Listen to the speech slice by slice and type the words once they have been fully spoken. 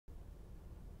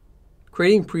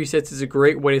Creating presets is a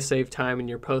great way to save time in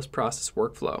your post-process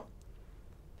workflow.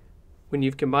 When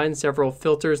you've combined several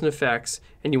filters and effects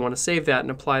and you want to save that and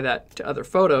apply that to other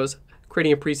photos,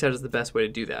 creating a preset is the best way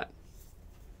to do that.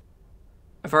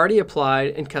 I've already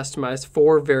applied and customized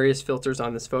 4 various filters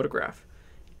on this photograph.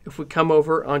 If we come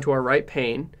over onto our right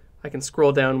pane, I can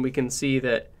scroll down and we can see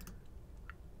that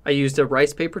I used a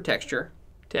rice paper texture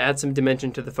to add some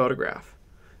dimension to the photograph.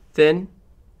 Then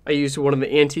I used one of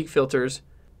the antique filters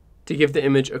to give the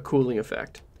image a cooling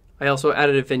effect. I also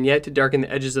added a vignette to darken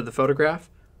the edges of the photograph.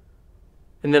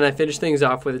 And then I finished things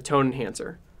off with a tone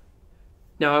enhancer.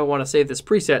 Now I want to save this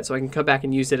preset so I can come back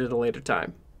and use it at a later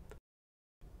time.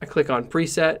 I click on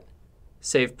Preset,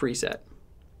 Save Preset.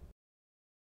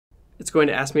 It's going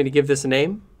to ask me to give this a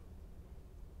name.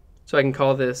 So I can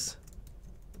call this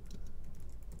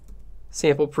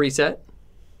Sample Preset.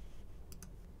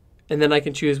 And then I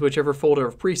can choose whichever folder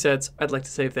of presets I'd like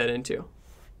to save that into.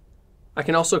 I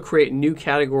can also create new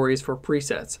categories for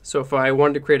presets. So if I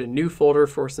wanted to create a new folder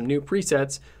for some new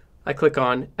presets, I click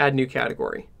on Add New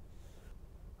Category.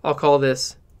 I'll call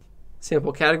this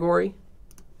Sample Category,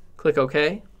 click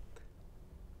OK.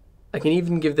 I can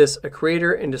even give this a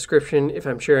creator and description if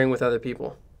I'm sharing with other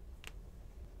people.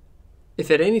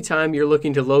 If at any time you're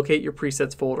looking to locate your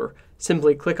presets folder,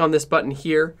 simply click on this button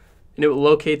here and it will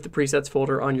locate the presets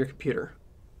folder on your computer.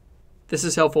 This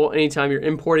is helpful anytime you're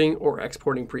importing or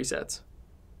exporting presets.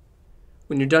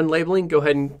 When you're done labeling, go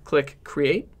ahead and click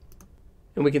Create,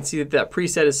 and we can see that that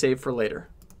preset is saved for later.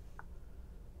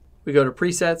 We go to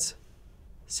Presets,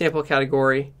 Sample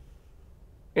Category,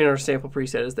 and our sample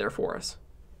preset is there for us.